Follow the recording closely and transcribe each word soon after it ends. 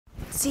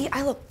See,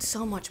 I look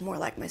so much more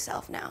like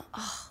myself now.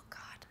 Oh God,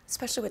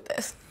 especially with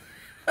this.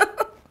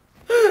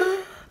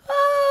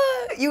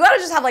 You gotta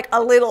just have like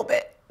a little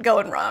bit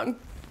going wrong.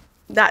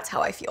 That's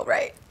how I feel,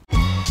 right?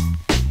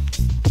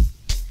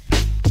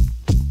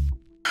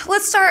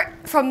 Let's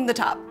start from the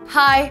top.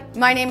 Hi,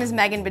 my name is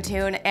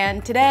MeganBatoon,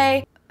 and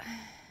today,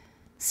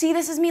 see,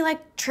 this is me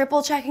like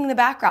triple checking the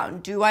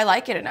background. Do I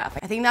like it enough?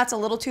 I think that's a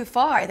little too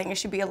far. I think it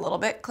should be a little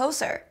bit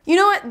closer. You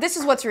know what? This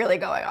is what's really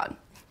going on.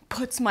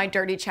 Puts my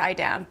dirty chai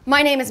down.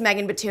 My name is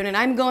MeganBatoon, and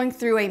I'm going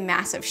through a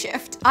massive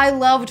shift. I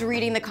loved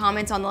reading the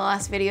comments on the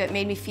last video. It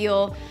made me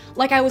feel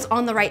like I was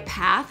on the right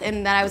path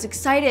and that I was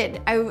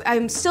excited.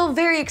 I'm still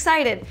very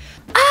excited.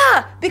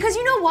 Because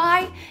you know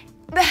why?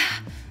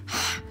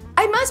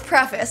 I must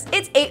preface,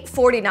 it's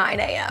 8:49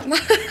 a.m.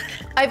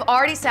 I've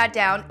already sat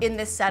down in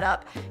this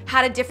setup,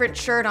 had a different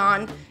shirt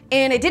on,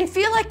 and it didn't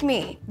feel like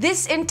me.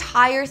 This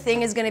entire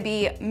thing is gonna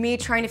be me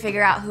trying to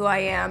figure out who I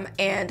am,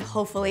 and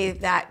hopefully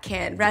that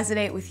can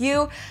resonate with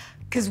you,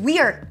 because we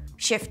are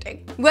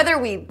shifting. Whether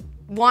we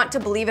want to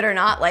believe it or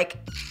not,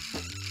 like,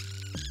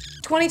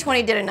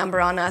 2020 did a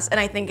number on us, and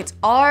I think it's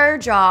our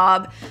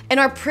job and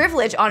our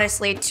privilege,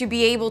 honestly, to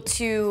be able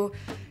to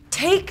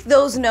take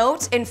those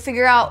notes and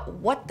figure out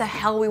what the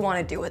hell we want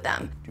to do with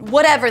them,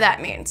 whatever that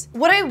means.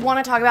 What I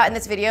want to talk about in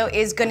this video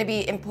is going to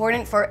be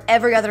important for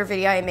every other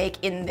video I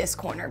make in this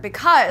corner,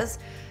 because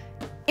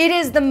it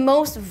is the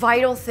most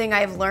vital thing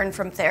I've learned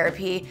from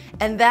therapy,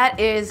 and that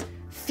is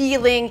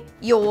feeling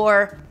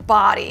your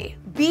body.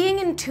 Being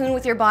in tune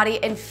with your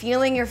body and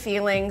feeling your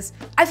feelings.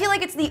 I feel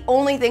like it's the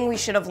only thing we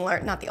should have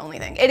learned, not the only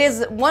thing. It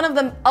is one of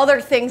the other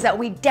things that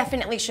we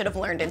definitely should have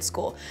learned in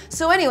school.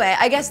 So anyway,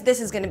 I guess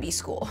this is gonna be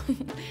school.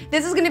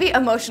 This is gonna be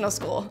emotional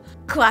school.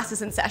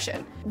 Classes in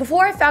session.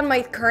 Before I found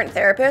my current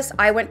therapist,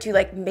 I went to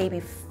like maybe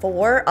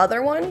 4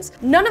 other ones.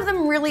 None of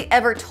them really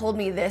ever told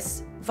me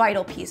this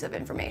vital piece of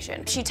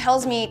information. She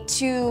tells me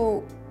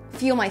to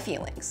feel my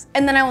feelings.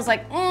 And then I was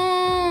like,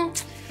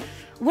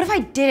 what if I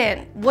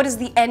didn't? What is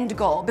the end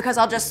goal? Because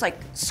I'll just like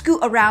scoot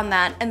around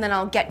that and then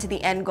I'll get to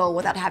the end goal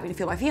without having to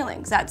feel my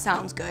feelings. That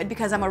sounds good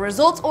because I'm a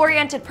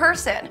results-oriented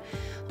person,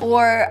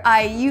 or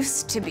I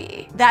used to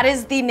be. That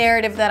is the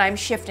narrative that I'm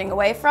shifting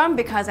away from,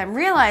 because I'm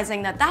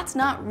realizing that that's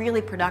not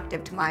really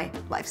productive to my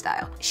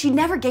lifestyle. She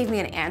never gave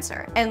me an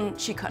answer, and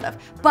she could have,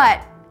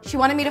 but she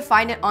wanted me to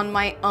find it on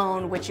my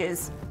own, which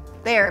is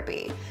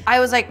therapy. I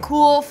was like,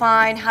 cool,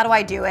 fine, how do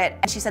I do it?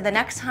 And she said the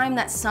next time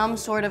that some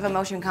sort of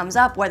emotion comes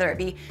up, whether it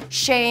be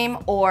shame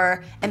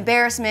or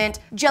embarrassment,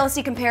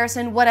 jealousy,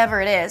 comparison,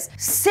 whatever it is,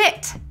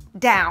 sit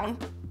down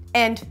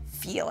and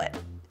feel it.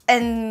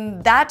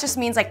 And that just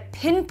means like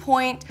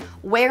pinpoint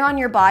where on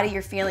your body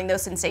you're feeling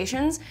those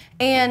sensations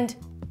and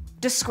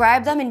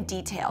describe them in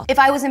detail. If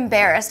I was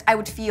embarrassed, I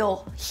would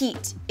feel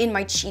heat in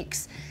my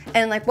cheeks.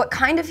 And like, what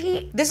kind of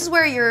heat? This is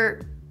where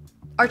your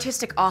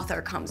artistic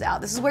author comes out.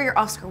 This is where your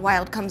Oscar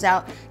Wilde comes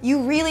out. You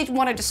really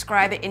want to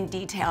describe it in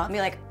detail and be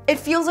like, it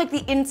feels like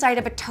the inside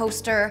of a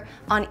toaster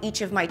on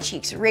each of my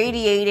cheeks,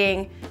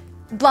 radiating,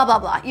 blah, blah,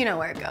 blah. You know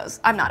where it goes.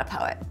 I'm not a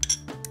poet.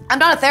 I'm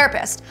not a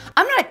therapist.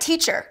 I'm not a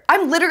teacher.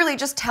 I'm literally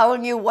just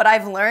telling you what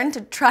I've learned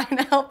to try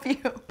and help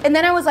you. And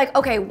then I was like,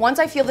 okay, once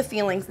I feel the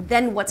feelings,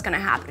 then what's gonna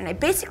happen? And I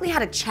basically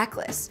had a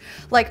checklist.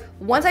 Like,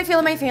 once I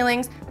feel my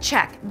feelings,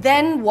 check.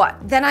 Then what?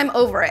 Then I'm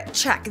over it,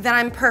 check. Then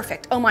I'm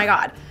perfect. Oh my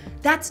God.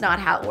 That's not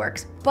how it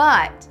works.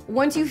 But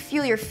once you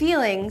feel your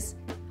feelings,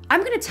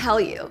 I'm gonna tell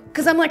you,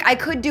 because I'm like, I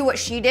could do what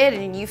she did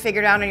and you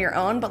figure it out on your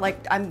own, but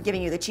like, I'm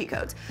giving you the cheat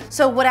codes.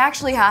 So what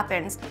actually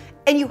happens,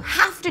 and you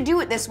have to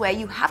do it this way,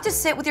 you have to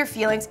sit with your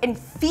feelings and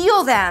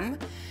feel them,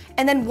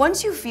 and then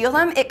once you feel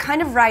them, it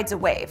kind of rides a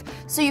wave.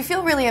 So you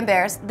feel really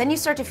embarrassed, then you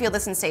start to feel the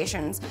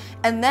sensations,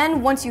 and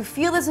then once you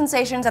feel the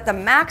sensations at the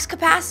max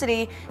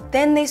capacity,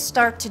 then they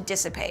start to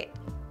dissipate.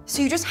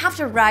 So you just have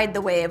to ride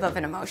the wave of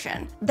an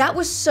emotion. That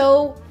was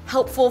so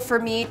helpful for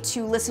me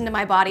to listen to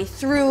my body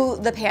through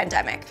the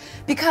pandemic,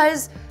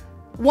 because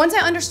once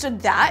I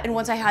understood that and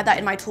once I had that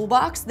in my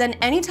toolbox, then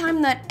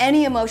anytime that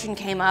any emotion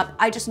came up,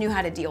 I just knew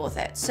how to deal with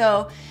it.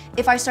 So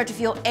if I start to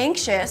feel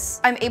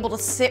anxious, I'm able to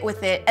sit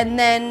with it and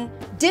then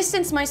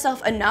distance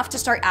myself enough to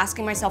start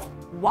asking myself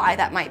why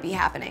that might be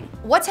happening.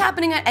 What's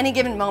happening at any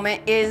given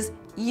moment is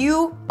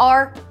you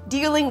are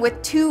dealing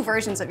with 2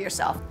 versions of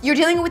yourself. You're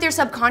dealing with your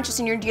subconscious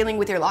and you're dealing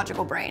with your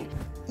logical brain.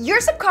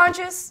 Your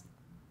subconscious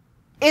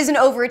is an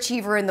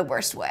overachiever in the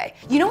worst way.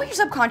 You know what your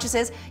subconscious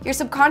is? Your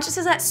subconscious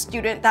is that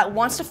student that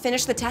wants to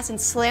finish the test and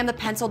slam the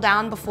pencil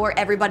down before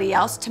everybody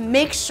else to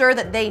make sure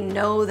that they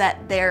know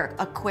that they're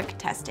a quick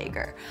test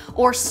taker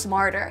or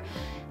smarter.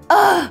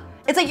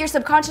 It's like your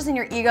subconscious and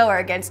your ego are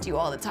against you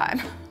all the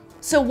time.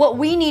 So what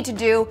we need to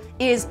do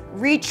is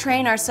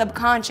retrain our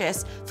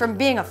subconscious from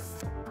being a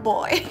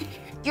boy.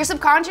 Your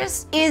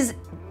subconscious is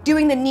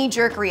doing the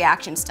knee-jerk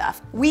reaction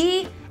stuff.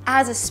 We,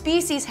 as a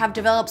species, have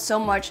developed so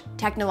much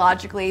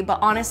technologically, but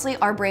honestly,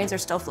 our brains are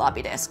still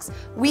floppy disks.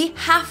 We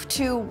have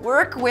to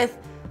work with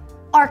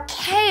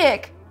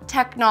archaic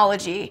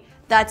technology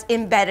that's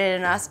embedded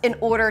in us in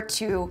order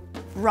to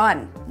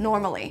run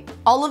normally.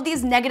 All of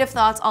these negative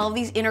thoughts, all of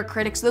these inner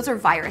critics, those are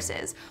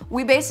viruses.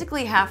 We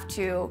basically have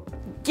to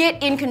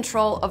get in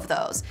control of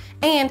those.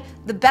 And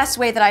the best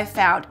way that I've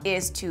found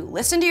is to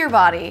listen to your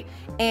body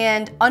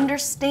and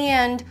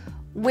understand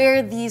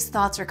where these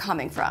thoughts are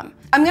coming from.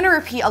 I'm gonna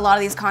repeat a lot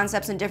of these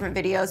concepts in different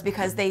videos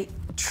because they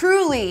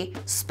truly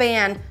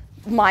span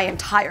my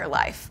entire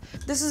life.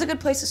 This is a good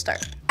place to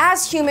start.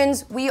 As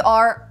humans, we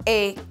are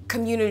a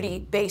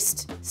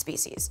community-based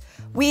species.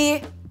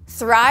 We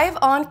thrive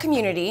on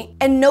community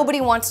and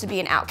nobody wants to be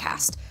an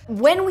outcast.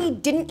 When we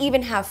didn't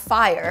even have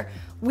fire,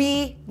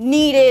 we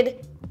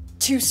needed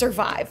to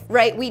survive,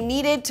 right? We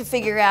needed to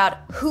figure out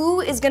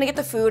who is gonna get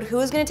the food, who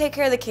is gonna take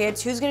care of the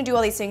kids, who's gonna do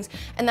all these things,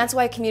 and that's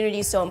why community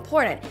is so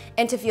important,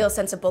 and to feel a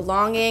sense of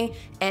belonging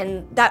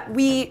and that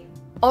we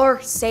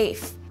are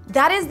safe.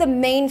 That is the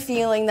main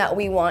feeling that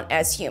we want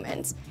as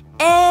humans.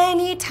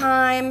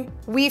 Anytime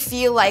we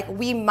feel like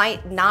we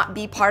might not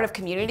be part of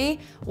community,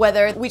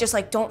 whether we just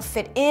like don't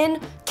fit in,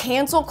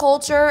 cancel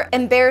culture,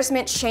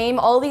 embarrassment, shame,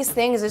 all these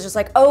things is just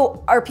like,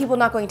 oh, are people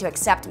not going to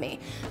accept me?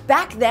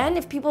 Back then,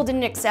 if people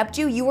didn't accept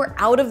you, you were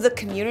out of the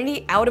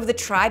community, out of the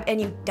tribe, and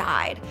you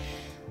died.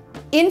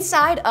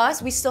 Inside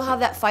us, we still have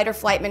that fight or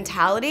flight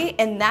mentality,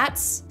 and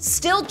that's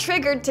still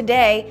triggered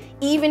today,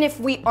 even if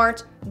we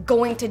aren't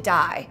going to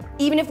die,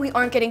 even if we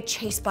aren't getting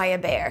chased by a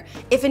bear.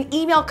 If an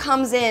email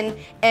comes in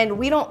and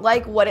we don't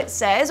like what it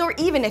says, or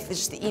even if it's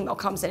just the email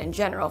comes in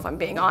general, if I'm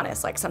being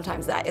honest, like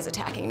sometimes that is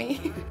attacking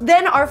me,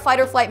 then our fight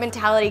or flight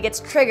mentality gets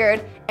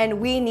triggered and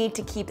we need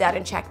to keep that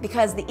in check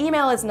because the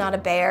email is not a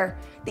bear,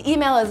 the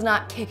email is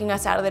not kicking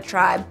us out of the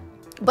tribe,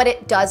 but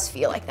it does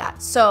feel like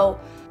that. So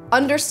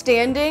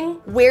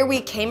understanding where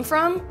we came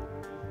from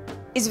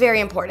is very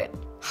important.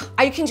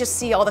 I can just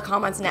see all the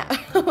comments now.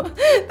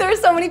 There are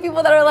so many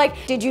people that are like,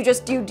 did you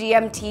just do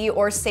DMT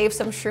or save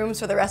some shrooms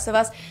for the rest of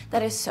us?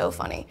 That is so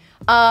funny.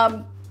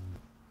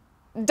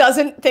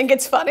 Doesn't think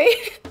it's funny.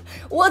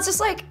 Well, it's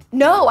just like,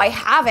 no, I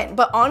haven't.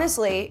 But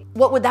honestly,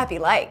 what would that be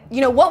like?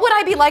 You know, what would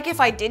I be like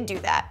if I did do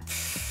that?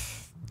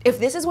 If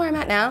this is where I'm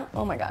at now,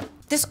 oh my God.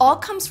 This all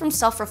comes from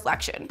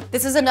self-reflection.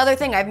 This is another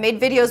thing. I've made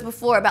videos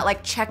before about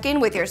like check in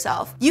with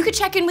yourself. You could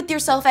check in with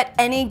yourself at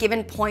any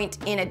given point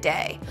in a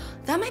day.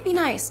 That might be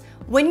nice.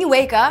 When you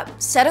wake up,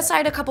 set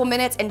aside a couple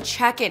minutes and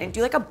check in and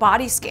do like a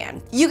body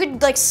scan. You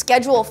could like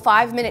schedule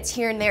 5 minutes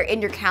here and there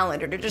in your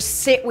calendar to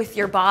just sit with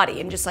your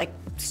body and just like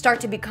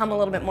start to become a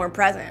little bit more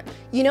present.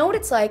 You know what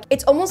it's like?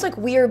 It's almost like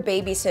we are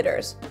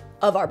babysitters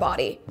of our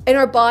body, and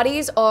our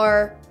bodies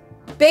are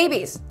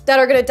babies that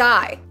are gonna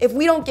die if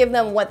we don't give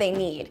them what they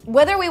need.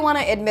 Whether we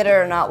wanna admit it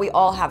or not, we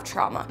all have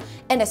trauma.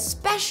 And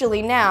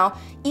especially now,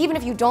 even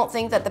if you don't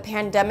think that the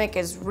pandemic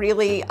has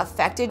really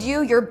affected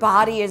you, your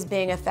body is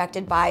being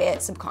affected by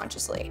it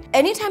subconsciously.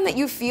 Anytime that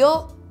you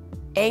feel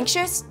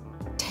anxious,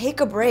 take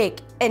a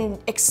break and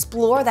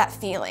explore that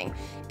feeling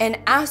and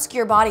ask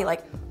your body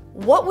like,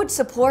 what would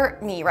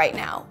support me right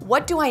now?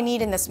 What do I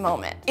need in this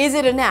moment? Is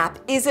it a nap?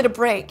 Is it a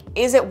break?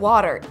 Is it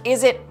water?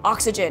 Is it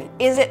oxygen?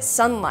 Is it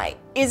sunlight?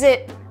 Is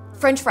it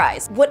French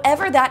fries?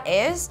 Whatever that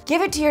is,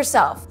 give it to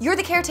yourself. You're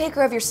the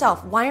caretaker of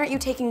yourself. Why aren't you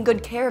taking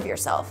good care of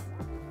yourself?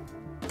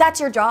 That's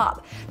your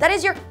job. That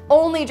is your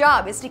only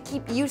job, is to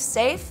keep you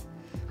safe.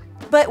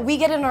 But we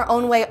get in our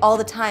own way all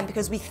the time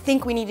because we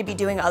think we need to be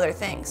doing other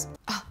things.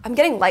 Oh, I'm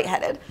getting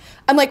lightheaded.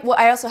 I'm like, well,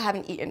 I also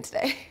haven't eaten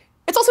today.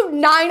 It's also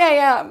 9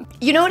 a.m.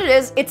 You know what it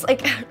is? It's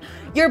like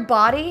your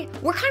body,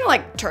 we're kind of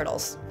like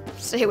turtles.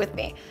 Stay with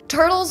me.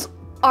 Turtles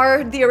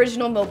are the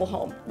original mobile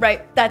home,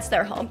 right? That's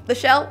their home. The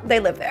shell, they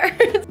live there.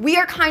 We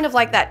are kind of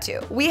like that too.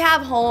 We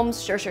have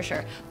homes, sure,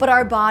 but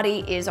our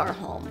body is our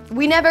home.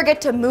 We never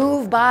get to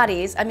move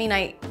bodies. I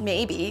mean,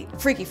 maybe,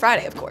 Freaky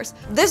Friday, of course.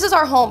 This is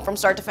our home from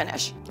start to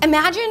finish.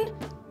 Imagine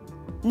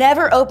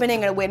never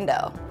opening a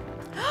window.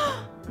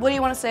 What do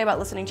you want to say about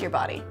listening to your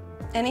body?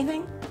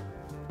 Anything?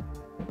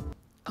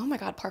 Oh my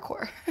God,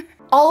 parkour.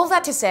 All of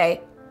that to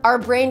say, our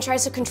brain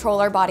tries to control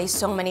our body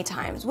so many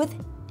times with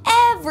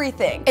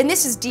everything. And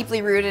this is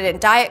deeply rooted in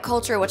diet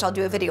culture, which I'll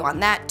do a video on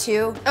that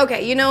too.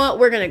 Okay, you know what?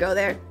 We're gonna go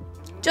there.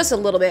 Just a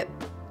little bit.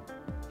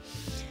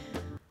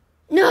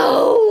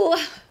 No!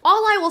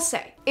 All I will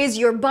say is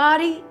your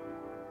body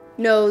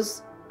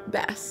knows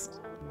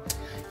best.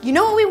 You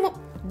know what we want?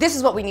 This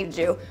is what we need to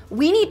do.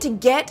 We need to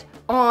get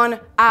on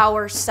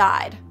our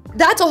side.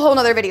 That's a whole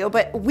nother video,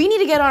 but we need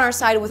to get on our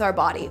side with our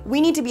body.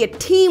 We need to be a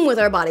team with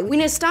our body. We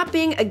need to stop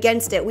being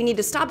against it. We need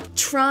to stop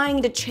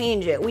trying to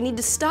change it. We need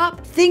to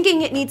stop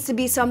thinking it needs to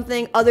be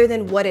something other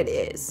than what it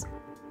is.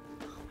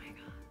 Oh my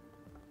God.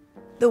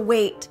 The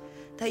weight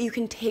that you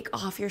can take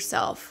off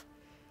yourself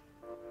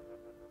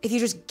if you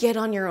just get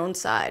on your own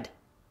side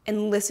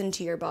and listen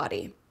to your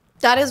body.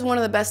 That is one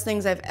of the best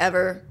things I've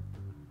ever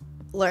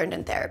learned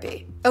in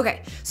therapy.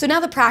 Okay, so now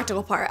the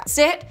practical part.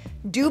 Sit,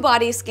 do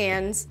body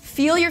scans,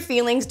 feel your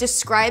feelings,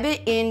 describe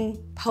it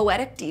in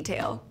poetic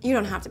detail. You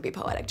don't have to be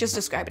poetic, just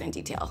describe it in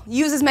detail.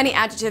 Use as many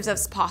adjectives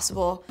as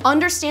possible.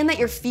 Understand that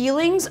your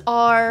feelings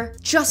are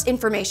just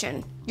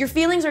information. Your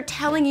feelings are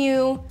telling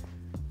you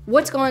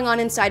what's going on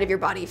inside of your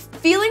body.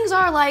 Feelings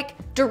are like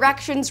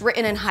directions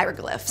written in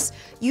hieroglyphs.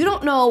 You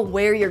don't know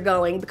where you're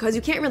going because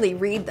you can't really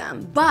read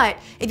them. But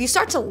if you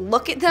start to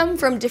look at them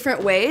from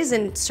different ways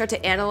and start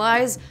to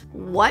analyze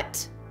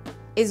what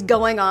is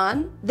going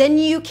on, then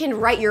you can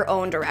write your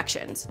own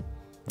directions.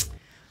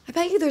 I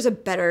bet you there's a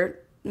better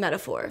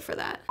metaphor for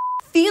that.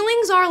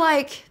 Feelings are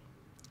like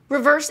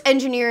reverse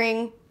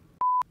engineering.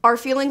 Are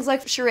feelings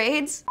like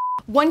charades?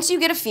 Once you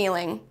get a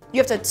feeling, you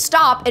have to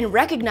stop and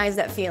recognize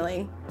that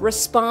feeling,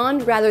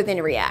 respond rather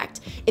than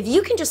react. If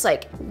you can just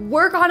like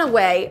work on a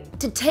way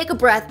to take a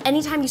breath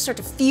anytime you start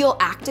to feel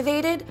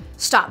activated,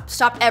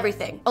 stop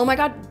everything. Oh my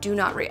God, do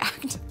not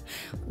react.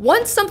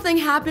 Once something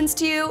happens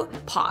to you,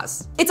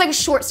 pause. It's like a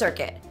short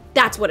circuit.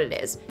 That's what it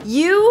is.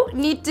 You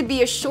need to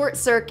be a short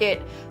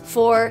circuit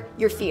for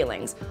your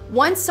feelings.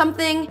 Once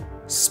something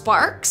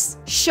sparks,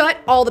 shut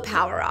all the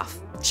power off.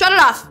 Shut it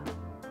off.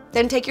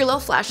 Then take your little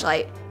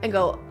flashlight and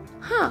go,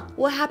 huh,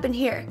 what happened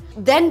here?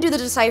 Then do the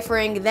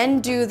deciphering,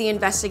 then do the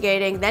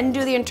investigating, then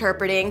do the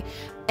interpreting.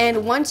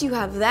 And once you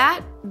have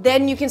that,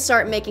 then you can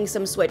start making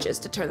some switches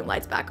to turn the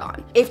lights back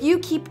on. If you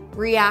keep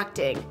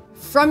reacting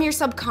from your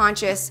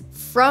subconscious,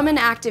 from an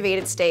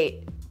activated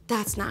state,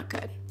 that's not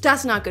good.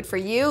 That's not good for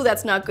you.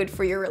 That's not good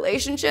for your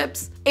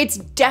relationships. It's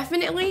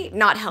definitely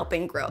not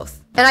helping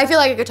growth. And I feel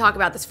like I could talk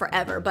about this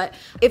forever, but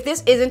if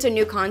this isn't a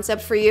new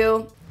concept for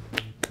you,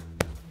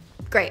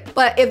 great.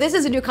 But if this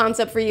is a new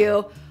concept for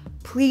you,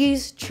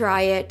 please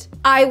try it.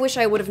 I wish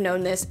I would have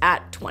known this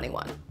at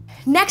 21.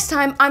 Next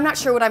time, I'm not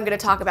sure what I'm gonna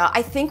talk about.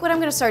 I think what I'm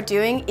gonna start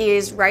doing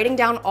is writing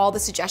down all the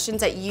suggestions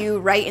that you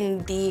write in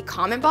the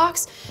comment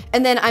box,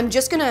 and then I'm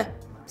just gonna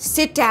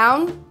sit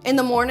down in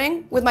the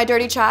morning with my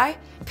dirty chai,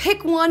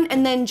 pick one,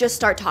 and then just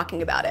start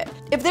talking about it.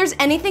 If there's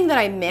anything that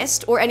I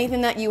missed or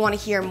anything that you want to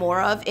hear more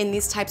of in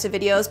these types of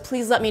videos,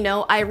 please let me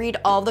know. I read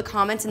all the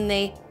comments and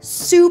they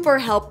super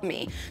help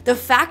me. The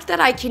fact that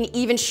I can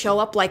even show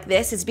up like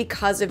this is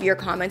because of your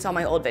comments on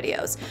my old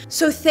videos.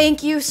 So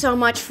thank you so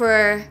much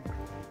for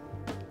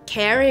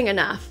caring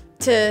enough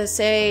to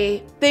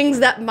say things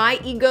that my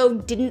ego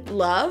didn't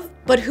love,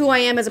 but who I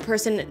am as a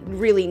person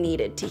really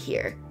needed to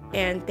hear.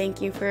 And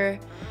thank you for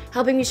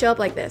helping me show up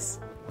like this.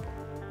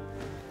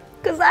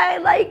 'Cause I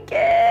like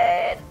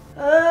it.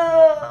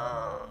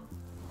 Oh.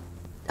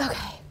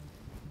 Okay,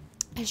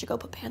 I should go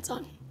put pants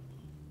on.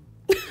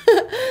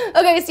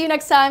 Okay, see you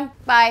next time.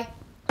 Bye.